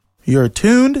You're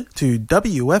tuned to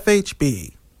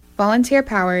WFHB.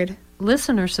 Volunteer-powered,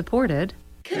 listener-supported,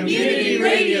 community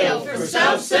radio for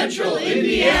South Central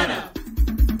Indiana.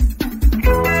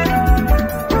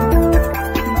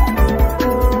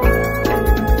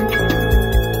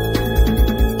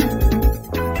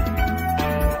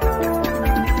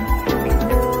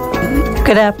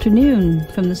 Good afternoon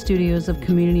from the studios of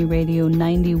Community Radio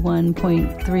 91.3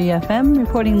 FM,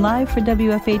 reporting live for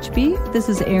WFHB. This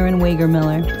is Erin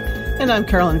Wager-Miller. And I'm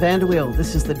Carolyn Vanderweel.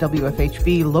 This is the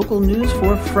WFHB local news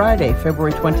for Friday,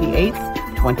 February 28th,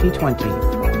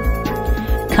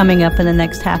 2020. Coming up in the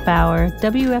next half hour,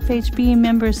 WFHB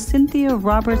member Cynthia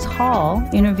Roberts Hall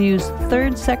interviews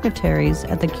third secretaries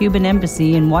at the Cuban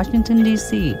Embassy in Washington,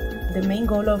 D.C. The main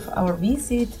goal of our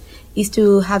visit is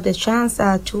to have the chance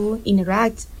to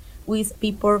interact with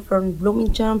people from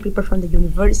Bloomington, people from the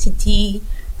university,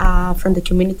 from the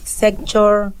community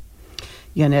sector.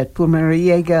 Yanet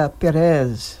Pumariega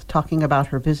Perez talking about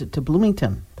her visit to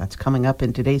Bloomington. That's coming up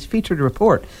in today's featured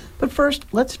report. But first,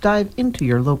 let's dive into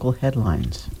your local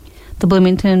headlines. The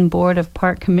Bloomington Board of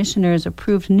Park Commissioners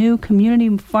approved new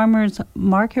community farmers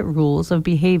market rules of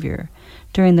behavior.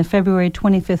 During the February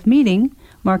 25th meeting,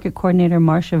 Market Coordinator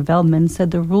Marcia Veldman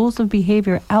said the rules of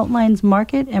behavior outlines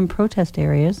market and protest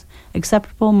areas,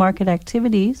 acceptable market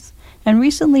activities, and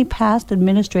recently passed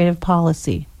administrative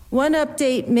policy. One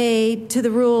update made to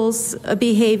the rules of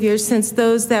behavior since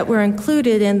those that were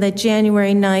included in the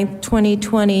January 9th,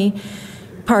 2020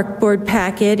 Park Board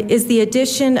packet is the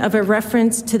addition of a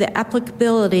reference to the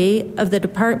applicability of the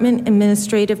Department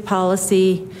Administrative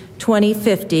Policy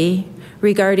 2050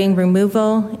 regarding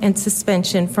removal and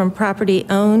suspension from property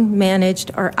owned,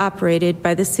 managed, or operated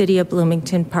by the City of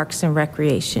Bloomington Parks and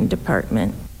Recreation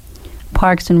Department.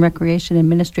 Parks and Recreation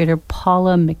Administrator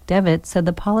Paula McDevitt said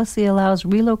the policy allows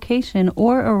relocation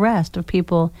or arrest of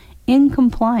people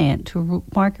incompliant to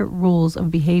market rules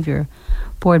of behavior.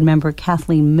 Board member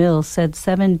Kathleen Mills said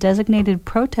 7 designated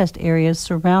protest areas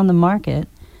surround the market.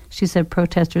 She said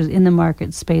protesters in the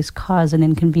market space cause an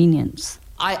inconvenience.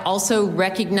 I also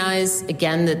recognize,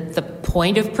 again, that the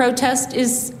point of protest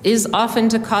is often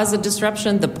to cause a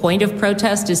disruption. The point of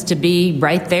protest is to be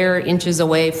right there, inches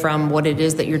away from what it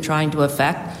is that you're trying to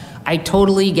affect. I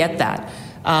totally get that.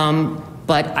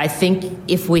 But I think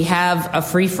if we have a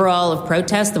free-for-all of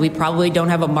protest, that we probably don't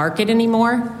have a market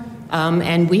anymore.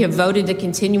 And we have voted to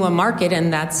continue a market,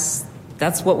 and that's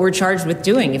what we're charged with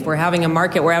doing. If we're having a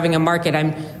market, we're having a market.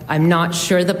 I'm not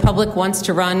sure the public wants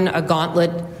to run a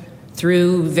gauntlet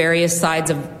through various sides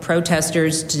of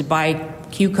protesters to buy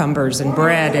cucumbers and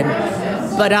bread,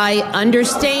 but I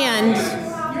understand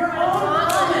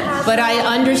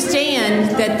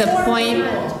that the point.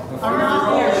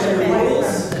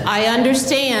 I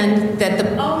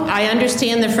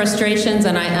understand the frustrations,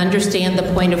 and I understand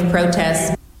the point of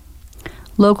protest.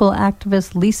 Local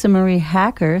activist Lisa Marie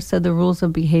Hacker said the rules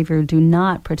of behavior do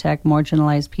not protect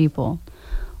marginalized people.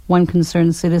 One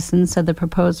concerned citizen said the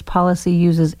proposed policy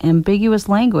uses ambiguous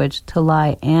language to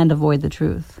lie and avoid the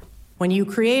truth. When you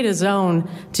create a zone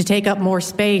to take up more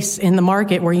space in the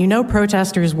market where you know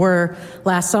protesters were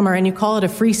last summer, and you call it a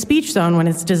free speech zone when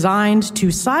it's designed to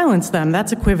silence them,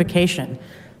 that's equivocation.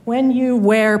 When you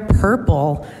wear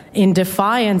purple in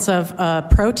defiance of a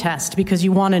protest because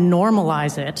you want to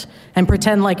normalize it and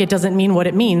pretend like it doesn't mean what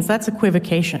it means, that's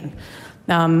equivocation.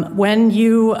 When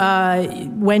you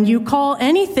call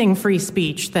anything free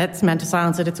speech that's meant to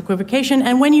silence it, it's equivocation.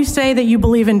 And when you say that you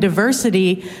believe in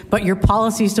diversity, but your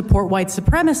policies support white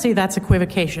supremacy, that's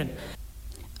equivocation.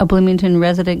 A Bloomington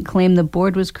resident claimed the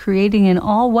board was creating an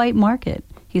all-white market.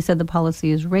 He said the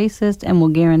policy is racist and will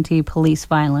guarantee police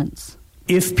violence.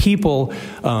 If people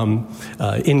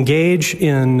engage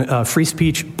in free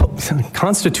speech,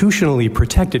 constitutionally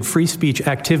protected free speech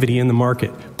activity in the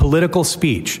market, political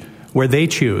speech, where they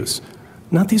choose,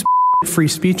 not these free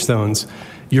speech zones,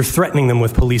 you're threatening them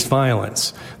with police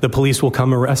violence. The police will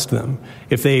come arrest them.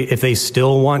 If they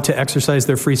still want to exercise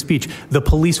their free speech, the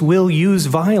police will use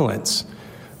violence.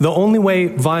 The only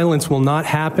way violence will not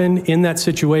happen in that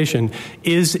situation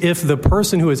is if the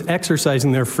person who is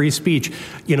exercising their free speech,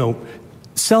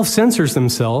 self-censors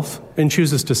themselves and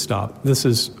chooses to stop. This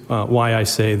is why I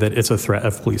say that it's a threat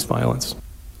of police violence.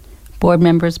 Board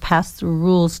members passed through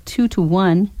rules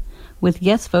 2-1, with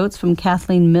yes votes from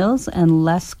Kathleen Mills and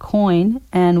Les Coyne,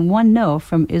 and 1 no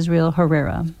from Israel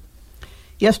Herrera.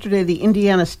 Yesterday, the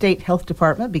Indiana State Health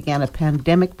Department began a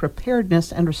pandemic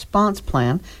preparedness and response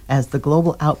plan as the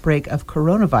global outbreak of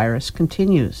coronavirus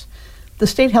continues. The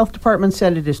State Health Department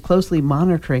said it is closely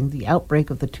monitoring the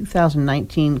outbreak of the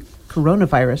 2019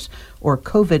 coronavirus, or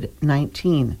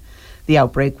COVID-19. The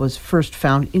outbreak was first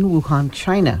found in Wuhan,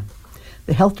 China.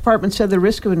 The health department said the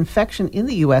risk of infection in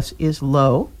the U.S. is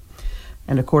low.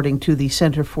 And according to the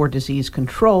Center for Disease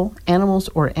Control, animals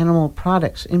or animal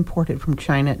products imported from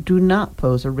China do not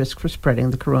pose a risk for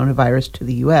spreading the coronavirus to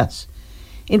the U.S.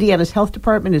 Indiana's health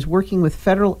department is working with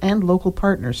federal and local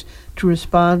partners to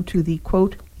respond to the,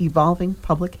 quote, evolving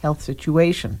public health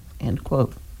situation, end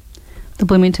quote. The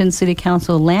Bloomington City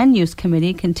Council Land Use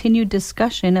Committee continued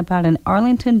discussion about an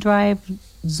Arlington Drive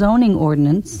zoning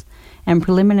ordinance and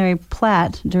preliminary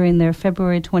plat during their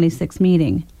February 26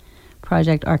 meeting.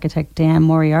 Project architect Dan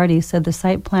Moriarty said the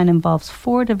site plan involves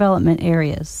 4 development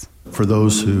areas. For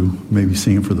those who may be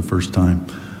seeing it for the first time,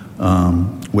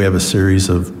 we have a series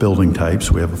of building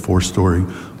types. We have a 4-story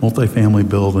multifamily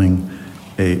building,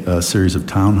 a series of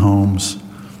townhomes,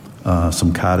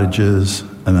 some cottages,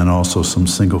 and then also some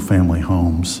single-family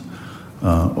homes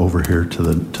over here to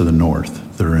the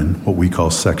north. They're in what we call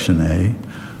Section A,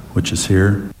 which is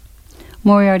here.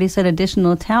 Moriarty said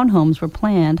additional townhomes were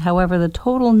planned. However, the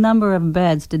total number of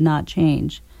beds did not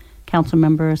change.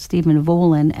 Councilmember Stephen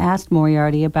Volan asked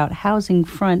Moriarty about housing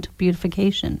front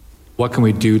beautification. What can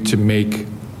we do to make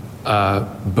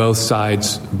both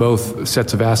sets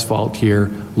of asphalt here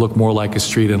look more like a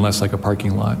street and less like a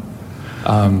parking lot?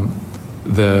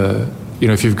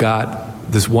 If you've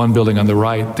got this one building on the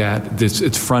right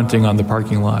it's fronting on the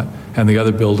parking lot, and the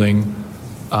other building,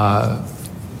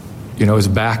 his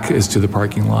back is to the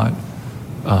parking lot.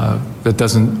 That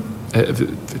doesn't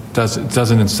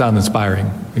sound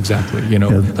inspiring exactly.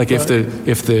 Like if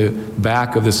the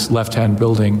back of this left-hand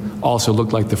building also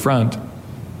looked like the front,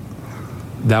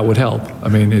 that would help. I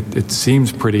mean, it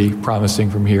seems pretty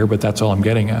promising from here, but that's all I'm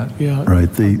getting at. Yeah.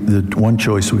 Right. The one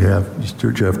choice we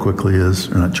have, Jeff, quickly is,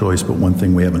 or not choice, but one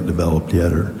thing we haven't developed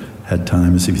yet or had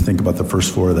time is if you think about the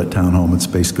first floor of that townhome, it's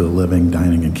basically a living,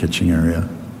 dining, and kitchen area,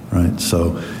 right?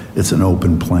 So it's an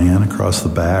open plan across the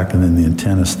back, and then the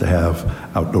intent is to have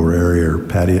outdoor area or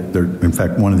patio. In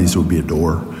fact, one of these would be a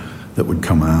door that would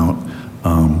come out.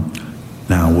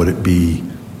 Now, would it be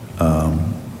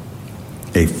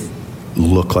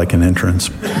look like an entrance?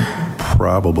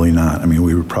 Probably not. I mean,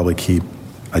 we would probably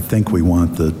I think we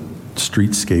want the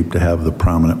streetscape to have the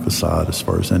prominent facade as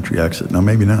far as entry exit. Now,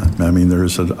 maybe not. I mean, there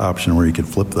is an option where you could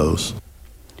flip those.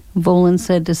 Volan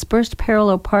said dispersed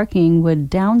parallel parking would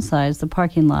downsize the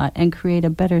parking lot and create a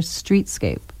better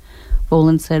streetscape.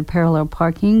 Volan said parallel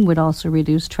parking would also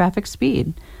reduce traffic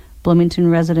speed. Bloomington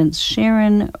resident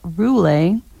Sharon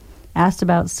Roulé asked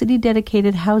about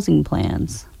city-dedicated housing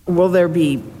plans. Will there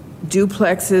be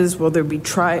duplexes? Will there be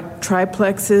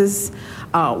triplexes?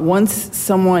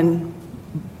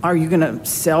 Are you going to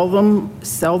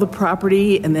sell the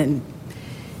property and then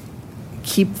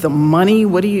keep the money?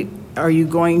 Are you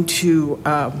going to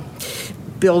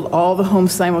build all the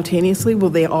homes simultaneously? Will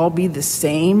they all be the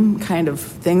same kind of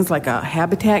things like a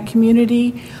habitat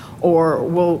community? Or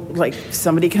will, like,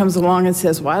 somebody comes along and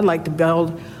says, well, I'd like to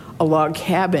build a log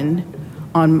cabin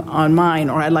on mine,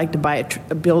 or I'd like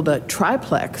to build a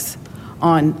triplex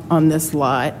on this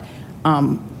lot.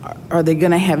 Are they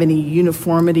going to have any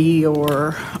uniformity,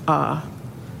 or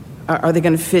are they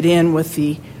going to fit in with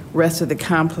the rest of the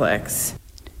complex?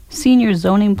 Senior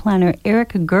zoning planner Eric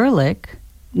Grulich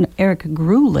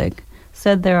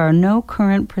said there are no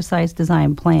current precise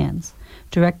design plans.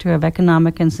 Director of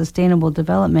Economic and Sustainable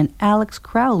Development Alex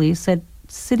Crowley said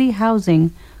city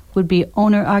housing would be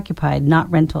owner-occupied, not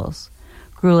rentals.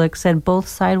 Grulich said both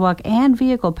sidewalk and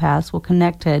vehicle paths will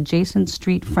connect to adjacent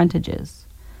street frontages.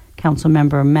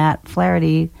 Councilmember Matt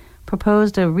Flaherty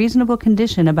proposed a reasonable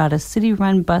condition about a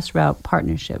city-run bus route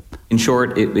partnership. In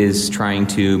short, it is trying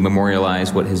to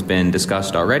memorialize what has been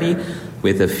discussed already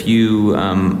with a few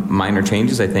minor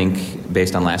changes. I think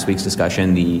based on last week's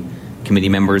discussion, the committee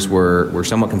members were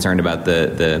somewhat concerned about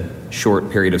the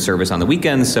short period of service on the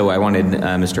weekends, so I wanted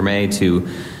Mr. May to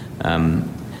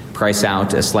price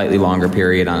out a slightly longer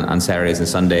period on Saturdays and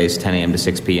Sundays, 10 a.m. to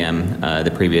 6 p.m.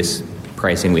 The previous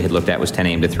pricing we had looked at was 10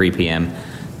 a.m. to 3 p.m.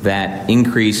 That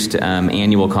increased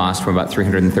annual cost from about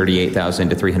 $338,000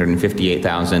 to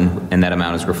 $358,000, and that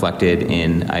amount is reflected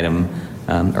in item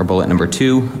or bullet number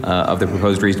 2 of the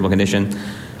proposed reasonable condition.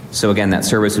 So again, that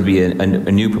service would be a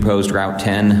new proposed Route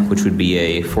 10, which would be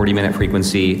a 40-minute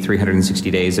frequency,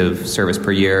 360 days of service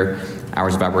per year.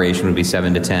 Hours of operation would be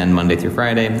 7 to 10 Monday through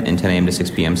Friday, and 10 a.m. to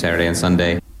 6 p.m. Saturday and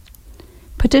Sunday.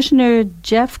 Petitioner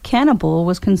Jeff Cannibal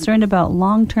was concerned about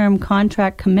long-term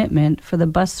contract commitment for the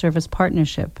bus service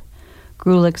partnership.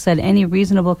 Grulich said any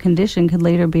reasonable condition could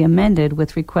later be amended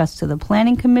with requests to the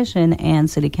Planning Commission and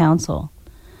City Council.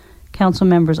 Council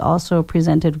members also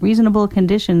presented reasonable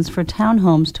conditions for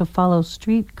townhomes to follow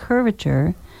street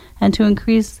curvature and to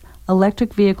increase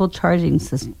electric vehicle charging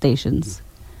stations.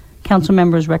 Council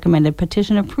members recommended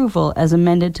petition approval as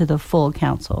amended to the full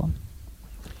council.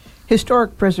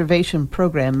 Historic Preservation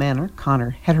Program Manager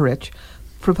Connor Hetterich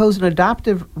proposed an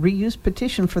adoptive reuse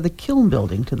petition for the Kiln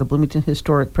Building to the Bloomington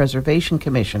Historic Preservation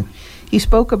Commission. He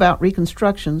spoke about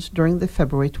reconstructions during the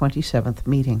February 27th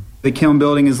meeting. The Kiln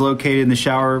Building is located in the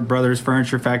Shower Brothers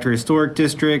Furniture Factory Historic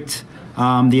District.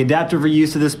 The adaptive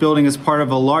reuse of this building is part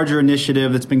of a larger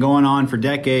initiative that's been going on for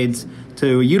decades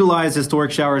to utilize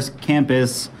Historic Showers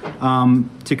campus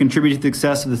to contribute to the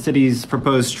success of the city's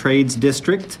proposed trades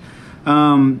district.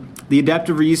 The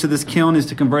adaptive reuse of this kiln is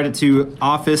to convert it to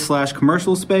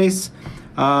office/commercial space.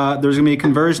 There's going to be a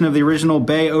conversion of the original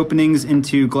bay openings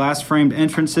into glass-framed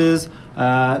entrances,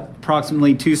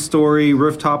 approximately 2-story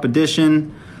rooftop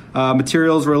addition.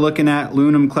 Materials we're looking at: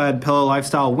 aluminum-clad Pella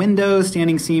Lifestyle windows,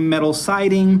 standing seam metal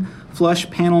siding, flush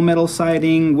panel metal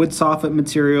siding, wood soffit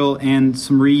material, and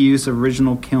some reuse of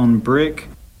original kiln brick.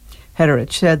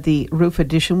 Hetterich said the roof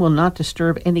addition will not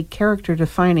disturb any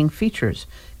character-defining features.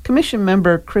 Commission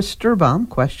member Chris Sturbaum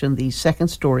questioned the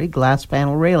second-story glass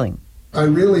panel railing. I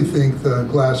really think the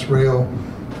glass rail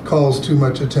calls too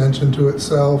much attention to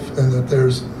itself, and that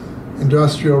there's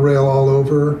industrial rail all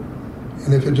over.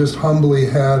 And if it just humbly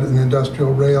had an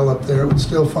industrial rail up there, it would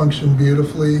still function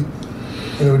beautifully,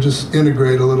 and it would just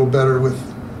integrate a little better with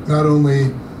not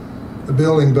only the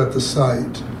building but the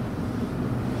site.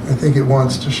 I think it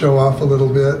wants to show off a little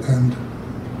bit, and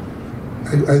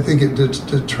I think it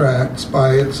detracts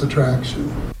by its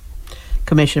attraction.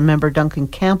 Commission member Duncan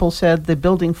Campbell said the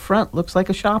building front looks like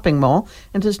a shopping mall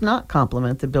and does not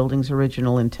complement the building's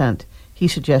original intent. He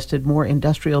suggested more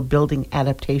industrial building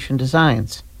adaptation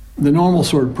designs. The normal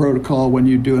sort of protocol when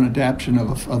you do an adaptation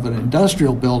of an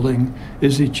industrial building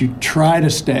is that you try to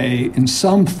stay in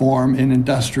some form in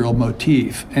industrial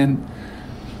motif. And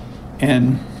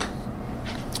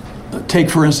take,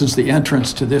 for instance, the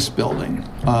entrance to this building.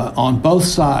 On both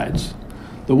sides,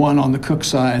 the one on the Cook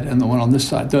side and the one on this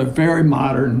side, they're very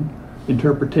modern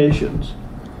interpretations.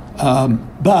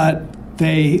 But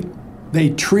they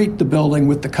treat the building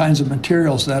with the kinds of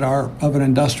materials that are of an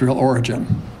industrial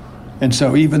origin. And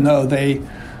so even though they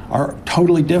are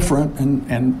totally different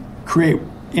and create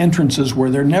entrances where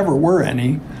there never were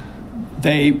any,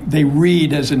 they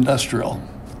read as industrial.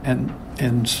 And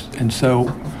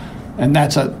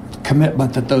that's a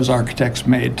commitment that those architects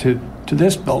made to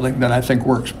this building that I think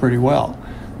works pretty well.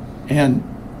 And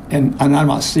I'm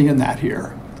not seeing that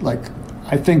here. Like,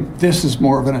 I think this is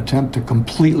more of an attempt to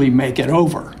completely make it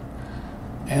over.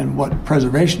 And what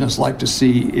preservationists like to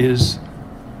see is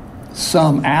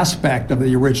some aspect of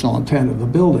the original intent of the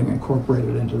building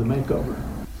incorporated into the makeover.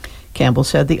 Campbell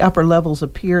said the upper levels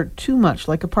appear too much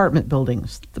like apartment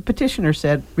buildings. The petitioner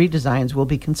said redesigns will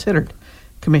be considered.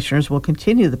 Commissioners will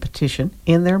continue the petition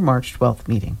in their March 12th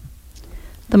meeting.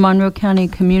 The Monroe County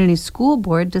Community School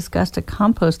Board discussed a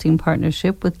composting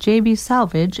partnership with JB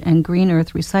Salvage and Green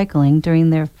Earth Recycling during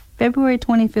their February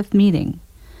 25th meeting.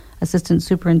 Assistant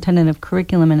Superintendent of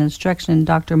Curriculum and Instruction,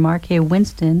 Dr. Mark A.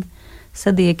 Winston,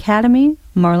 said the Academy,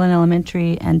 Marlin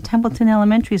Elementary, and Templeton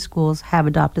Elementary schools have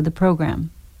adopted the program.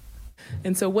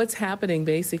 And so what's happening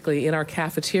basically in our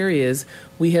cafeterias,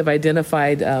 we have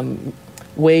identified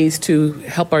ways to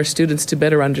help our students to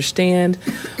better understand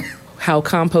how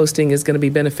composting is going to be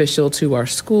beneficial to our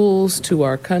schools, to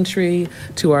our country,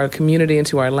 to our community, and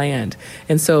to our land.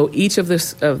 And so each of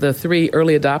the 3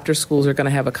 early adopter schools are going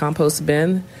to have a compost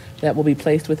bin that will be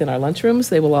placed within our lunchrooms.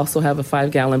 They will also have a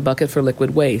 5-gallon bucket for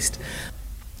liquid waste.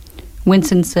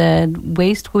 Winston said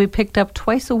waste will be picked up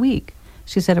twice a week.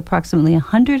 She said approximately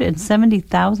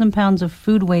 170,000 pounds of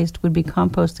food waste would be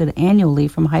composted annually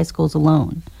from high schools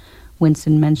alone.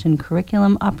 Winston mentioned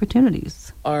curriculum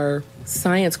opportunities. Our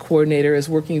science coordinator is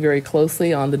working very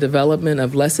closely on the development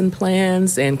of lesson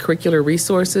plans and curricular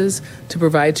resources to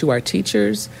provide to our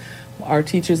teachers. Our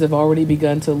teachers have already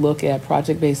begun to look at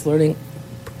project-based learning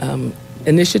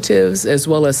initiatives as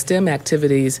well as STEM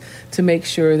activities to make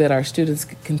sure that our students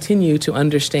continue to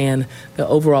understand the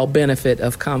overall benefit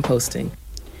of composting.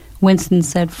 Winston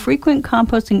said frequent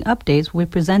composting updates will be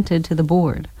presented to the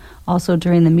board. Also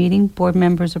during the meeting, board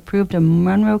members approved a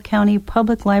Monroe County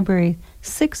Public Library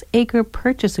 6-acre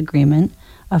purchase agreement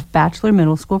of Bachelor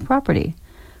Middle School property.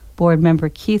 Board member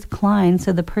Keith Klein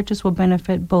said the purchase will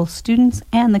benefit both students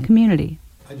and the community.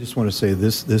 I just want to say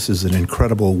this is an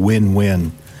incredible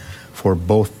win-win for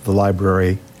both the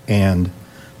library and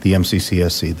the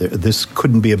MCCSC. This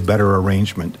couldn't be a better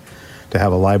arrangement to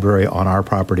have a library on our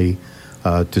property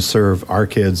to serve our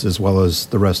kids as well as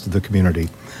the rest of the community.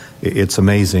 It's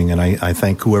amazing, and I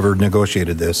thank whoever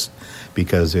negotiated this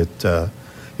because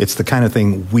it it's the kind of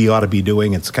thing we ought to be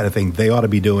doing. It's the kind of thing they ought to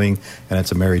be doing, and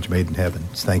it's a marriage made in heaven.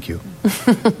 Thank you.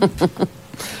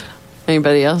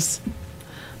 Anybody else?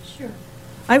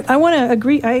 I want to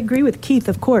agree. I agree with Keith,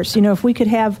 of course. If we could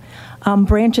have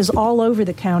branches all over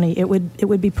the county, it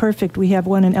would be perfect. We have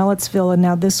one in Ellettsville, and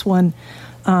now this one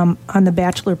on the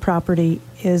Bachelor property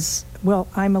is, well,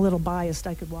 I'm a little biased.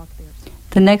 I could walk there.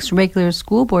 The next regular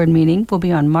school board meeting will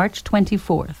be on March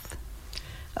 24th.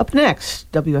 Up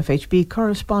next, WFHB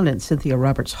correspondent Cynthia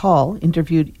Roberts-Hall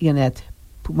interviewed Yanette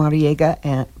Pumariega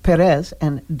and Perez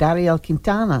and Dariel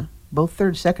Quintana, both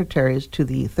third secretaries to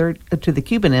the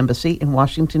Cuban Embassy in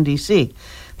Washington, D.C.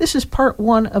 This is part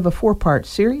one of a four-part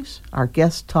series. Our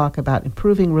guests talk about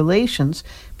improving relations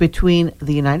between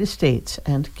the United States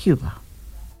and Cuba.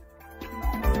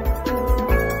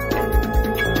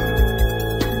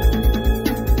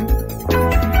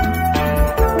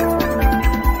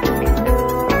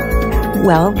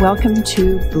 Well, welcome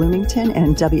to Bloomington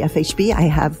and WFHB. I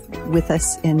have with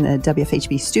us in the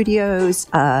WFHB studios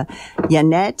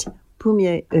Yanette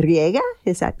Pumariega,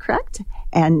 is that correct?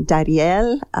 And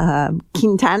Dariel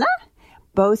Quintana,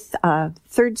 both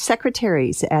third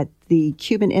secretaries at the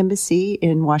Cuban Embassy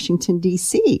in Washington,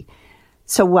 D.C.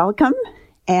 So welcome,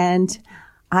 and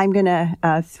I'm going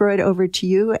to throw it over to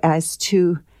you as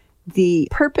to the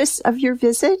purpose of your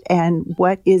visit and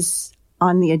what is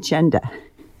on the agenda.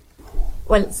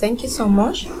 Well, thank you so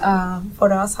much.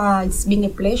 For us, it's been a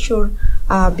pleasure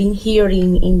being here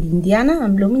in Indiana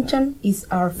and Bloomington. It's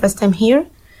our first time here.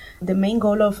 The main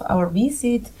goal of our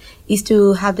visit is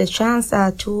to have the chance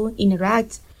to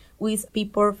interact with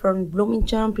people from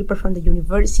Bloomington, people from the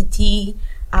university,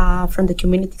 from the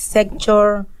community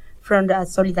sector, from the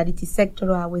solidarity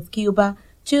sector with Cuba,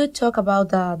 to talk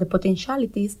about the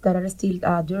potentialities that are still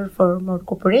there for more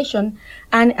cooperation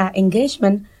and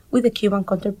engagement with the Cuban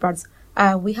counterparts.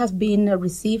 We have been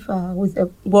received with a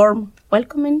warm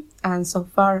welcoming, and so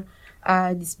far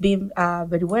it's been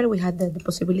very well. We had the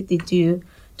possibility to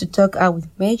talk with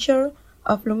Mayor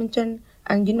of Bloomington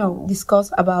and,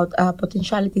 discuss about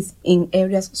potentialities in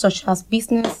areas such as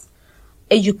business,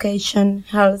 education,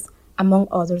 health, among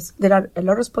others. There are a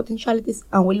lot of potentialities,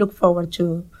 and we look forward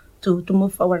to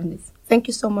move forward in this. Thank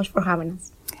you so much for having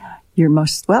us. You're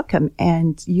most welcome,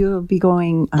 and you'll be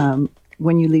going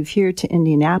when you leave here to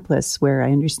Indianapolis, where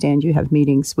I understand you have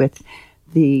meetings with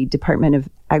the Department of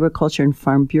Agriculture and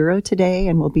Farm Bureau today,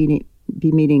 and we'll be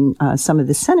meeting some of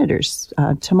the senators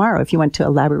tomorrow. If you want to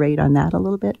elaborate on that a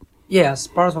little bit. Yes,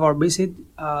 part of our visit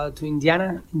to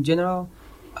Indiana in general,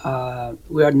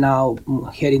 we are now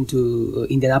heading to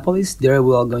Indianapolis. There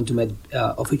we are going to meet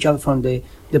officials from the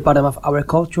Department of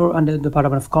Agriculture and the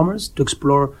Department of Commerce to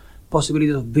explore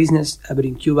possibilities of business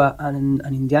between Cuba and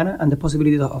Indiana, and the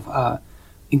possibilities of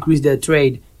increase the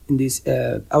trade in this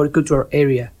agricultural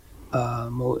area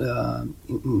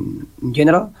in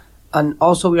general. And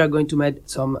also we are going to meet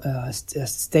some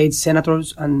state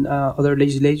senators and other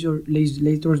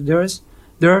legislators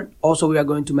there. Also we are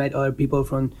going to meet other people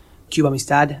from Cuba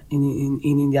Amistad in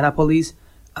Indianapolis,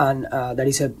 and that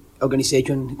is an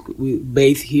organization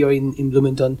based here in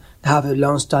Bloomington that have a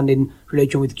long-standing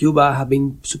relation with Cuba, have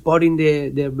been supporting the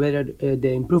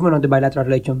improvement of the bilateral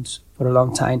relations for a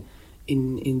long time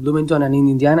in Bloomington and in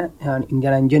Indiana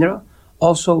in general.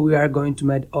 Also, we are going to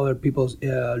meet other people's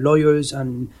lawyers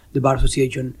and the Bar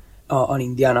Association on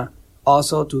Indiana,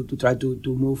 also to try to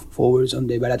move forwards on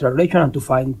the bilateral relation and to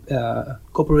find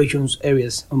cooperations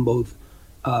areas on both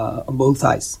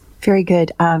sides. Very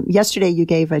good. Yesterday you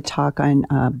gave a talk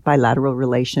on bilateral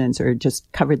relations, or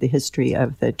just covered the history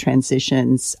of the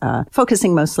transitions,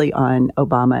 focusing mostly on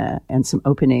Obama and some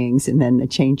openings and then the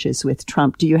changes with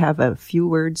Trump. Do you have a few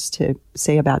words to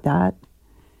say about that?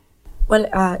 Well,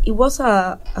 it was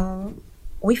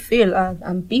we feel,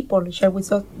 and people shared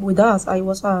with us, it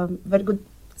was a very good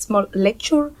small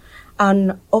lecture,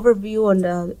 an overview on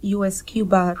the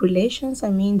U.S.-Cuba relations. I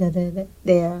mean,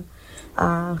 the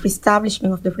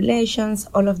reestablishment of the relations,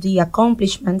 all of the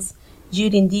accomplishments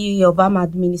during the Obama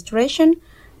administration,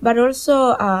 but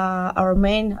also our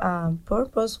main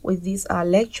purpose with this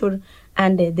lecture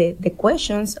and the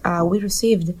questions we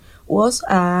received was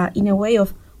in a way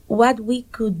of what we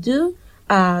could do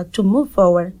to move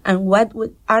forward, and what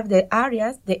are the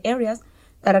areas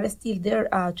that are still there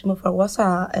to move forward. Was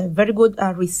very good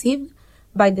received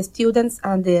by the students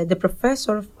and the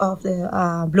professors of the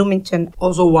Bloomington.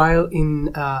 Also, while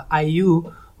in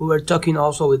IU, we were talking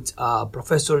also with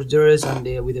professors there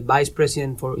and with the vice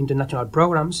president for international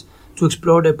programs to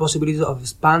explore the possibilities of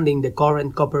expanding the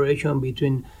current cooperation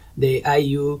between the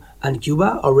IU and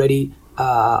Cuba. Already,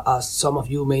 as some of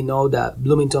you may know, that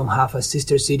Bloomington have a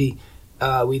sister city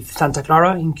with Santa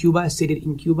Clara in Cuba, a city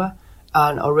in Cuba,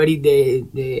 and already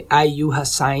the IU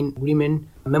has signed agreement,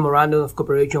 a memorandum of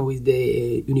cooperation with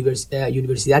the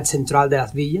Universidad Central de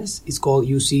las Villas. It's called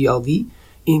UCLV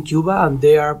in Cuba, and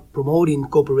they are promoting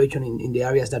cooperation in the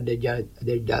areas that they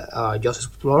just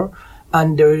explored.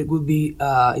 And there will be,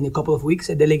 in a couple of weeks,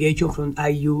 a delegation from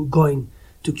IU going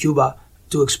to Cuba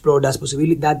to explore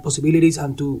that possibilities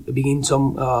and to begin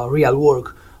some real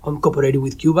work on cooperating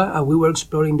with Cuba. And we were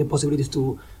exploring the possibilities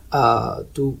to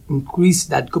increase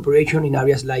that cooperation in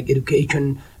areas like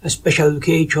education, special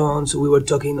educations. We were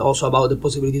talking also about the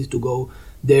possibilities to go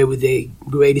there with the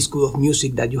great school of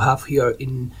music that you have here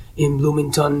in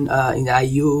Bloomington, in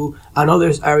IU, and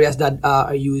other areas that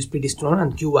IU is pretty strong,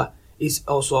 and Cuba is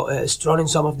also strong in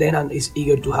some of them and is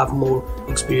eager to have more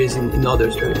experience in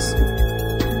other areas.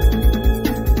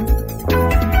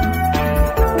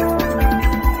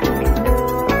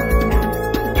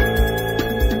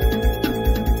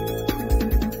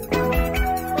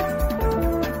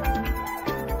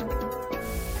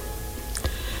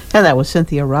 And that was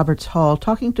Cynthia Roberts Hall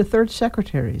talking to third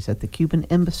secretaries at the Cuban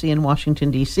Embassy in Washington,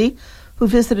 D.C., who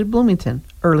visited Bloomington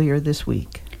earlier this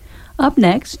week. Up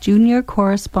next, junior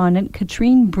correspondent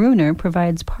Katrine Bruner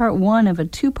provides part one of a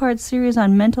two-part series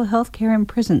on mental health care in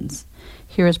prisons.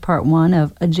 Here is part one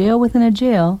of A Jail Within a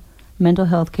Jail, Mental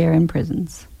Health Care in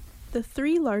Prisons. The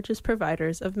three largest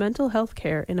providers of mental health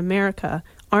care in America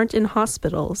aren't in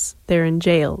hospitals, they're in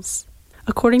jails.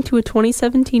 According to a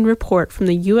 2017 report from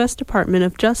the U.S. Department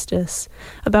of Justice,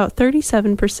 about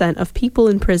 37% of people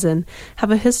in prison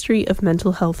have a history of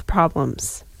mental health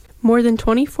problems. More than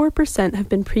 24% have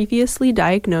been previously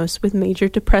diagnosed with major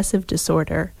depressive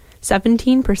disorder,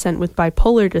 17% with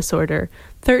bipolar disorder,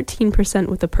 13%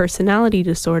 with a personality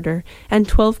disorder, and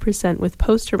 12% with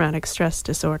post-traumatic stress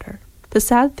disorder. The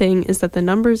sad thing is that the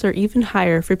numbers are even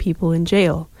higher for people in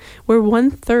jail, where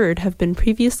 1/3 have been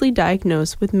previously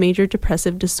diagnosed with major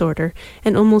depressive disorder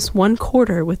and almost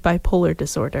 1/4 with bipolar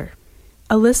disorder.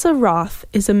 Alyssa Roth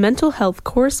is a mental health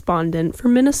correspondent for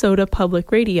Minnesota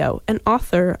Public Radio and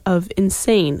author of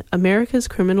Insane, America's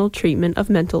Criminal Treatment of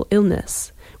Mental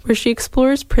Illness, where she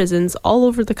explores prisons all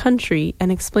over the country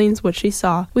and explains what she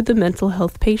saw with the mental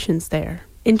health patients there.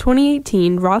 In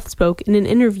 2018, Roth spoke in an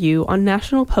interview on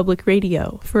National Public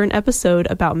Radio for an episode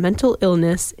about mental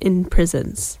illness in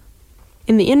prisons.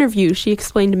 In the interview, she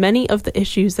explained many of the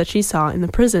issues that she saw in the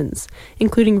prisons,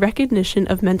 including recognition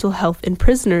of mental health in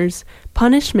prisoners,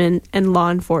 punishment, and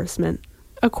law enforcement.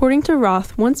 According to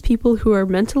Roth, once people who are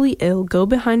mentally ill go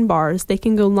behind bars, they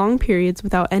can go long periods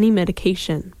without any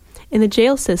medication. In the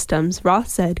jail systems, Roth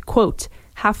said, quote,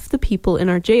 "Half the people in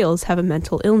our jails have a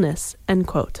mental illness," end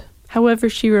quote. However,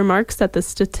 she remarks that the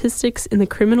statistics in the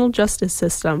criminal justice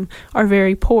system are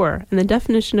very poor, and the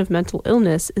definition of mental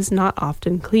illness is not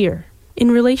often clear.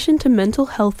 In relation to mental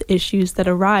health issues that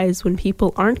arise when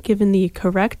people aren't given the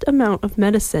correct amount of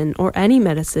medicine or any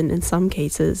medicine in some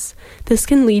cases, this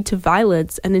can lead to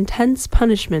violence and intense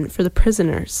punishment for the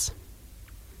prisoners.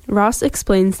 Ross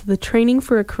explains that the training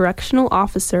for a correctional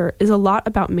officer is a lot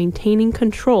about maintaining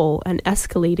control and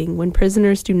escalating when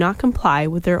prisoners do not comply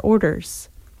with their orders.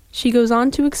 She goes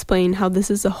on to explain how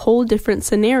this is a whole different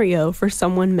scenario for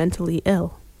someone mentally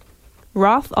ill.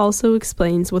 Roth also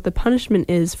explains what the punishment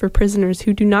is for prisoners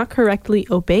who do not correctly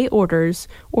obey orders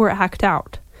or act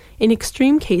out. In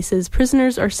extreme cases,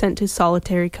 prisoners are sent to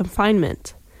solitary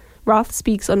confinement. Roth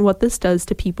speaks on what this does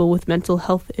to people with mental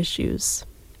health issues.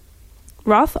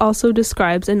 Roth also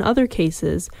describes in other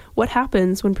cases what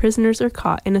happens when prisoners are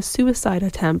caught in a suicide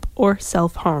attempt or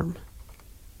self-harm.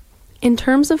 In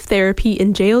terms of therapy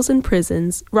in jails and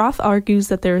prisons, Roth argues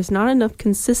that there is not enough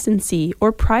consistency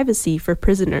or privacy for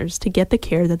prisoners to get the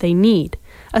care that they need,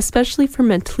 especially for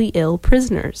mentally ill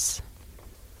prisoners.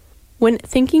 When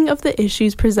thinking of the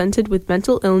issues presented with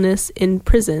mental illness in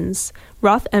prisons,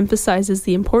 Roth emphasizes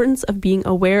the importance of being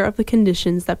aware of the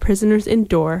conditions that prisoners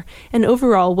endure and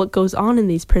overall what goes on in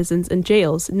these prisons and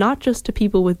jails, not just to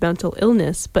people with mental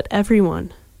illness, but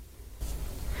everyone.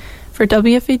 For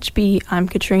WFHB, I'm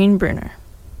Katrine Bruner.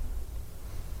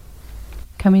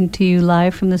 Coming to you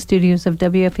live from the studios of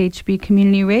WFHB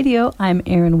Community Radio, I'm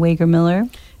Erin Wager-Miller.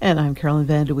 And I'm Carolyn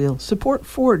Vanderweel. Support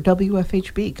for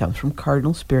WFHB comes from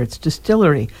Cardinal Spirits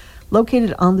Distillery,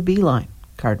 located on the Beeline.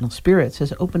 Cardinal Spirits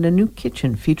has opened a new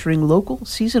kitchen featuring local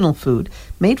seasonal food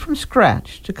made from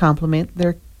scratch to complement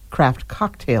their craft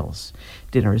cocktails.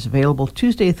 Dinner is available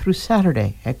Tuesday through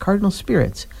Saturday at Cardinal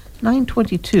Spirits,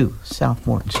 922 South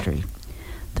Morton Street.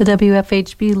 The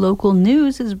WFHB local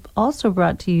news is also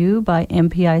brought to you by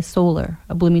MPI Solar,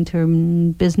 a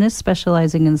Bloomington business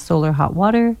specializing in solar hot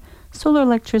water, solar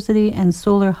electricity, and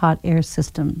solar hot air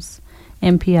systems.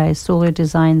 MPI Solar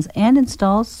designs and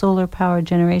installs solar power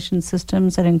generation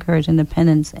systems that encourage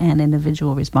independence and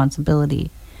individual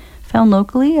responsibility. Found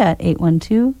locally at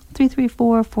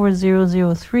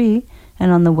 812-334-4003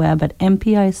 and on the web at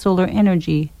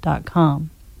mpisolarenergy.com.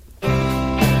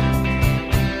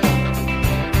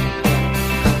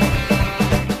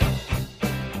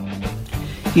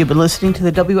 You've been listening to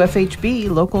the WFHB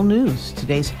Local News.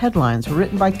 Today's headlines were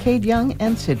written by Cade Young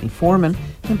and Sydney Foreman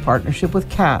in partnership with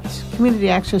CATS, Community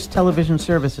Access Television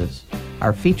Services.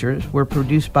 Our features were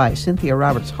produced by Cynthia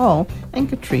Roberts-Hall and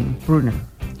Katrine Bruner.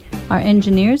 Our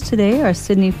engineers today are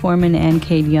Sydney Foreman and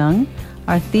Cade Young.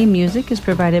 Our theme music is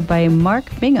provided by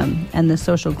Mark Bingham and the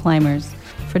Social Climbers.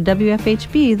 For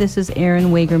WFHB, this is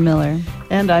Aaron Wager-Miller.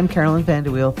 And I'm Carolyn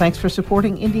Vanderweel. Thanks for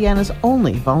supporting Indiana's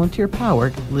only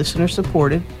volunteer-powered,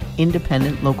 listener-supported,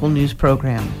 independent local news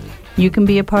program. You can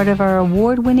be a part of our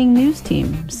award-winning news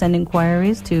team. Send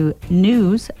inquiries to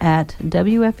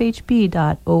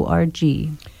news@wfhb.org.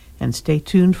 And stay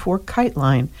tuned for Kite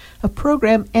Line, a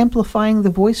program amplifying the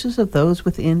voices of those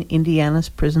within Indiana's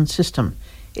prison system.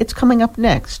 It's coming up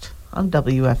next on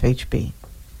WFHB.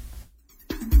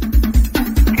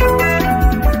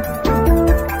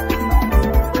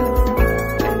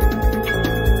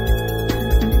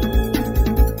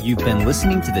 You've been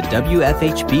listening to the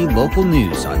WFHB Local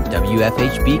News on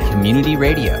WFHB Community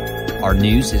Radio. Our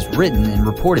news is written and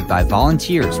reported by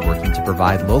volunteers working to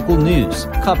provide local news,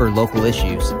 cover local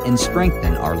issues, and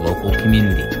strengthen our local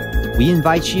community. We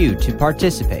invite you to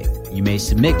participate. You may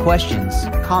submit questions,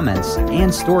 comments,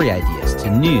 and story ideas to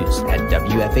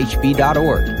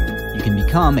news@wfhb.org. You can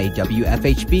become a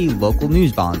WFHB Local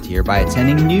News volunteer by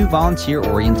attending new volunteer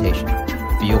orientation.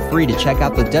 Feel free to check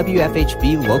out the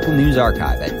WFHB Local News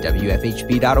Archive at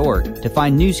wfhb.org to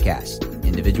find newscasts,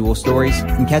 individual stories,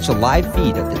 and catch a live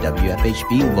feed of the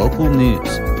WFHB Local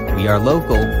News. We are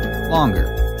local,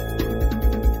 longer,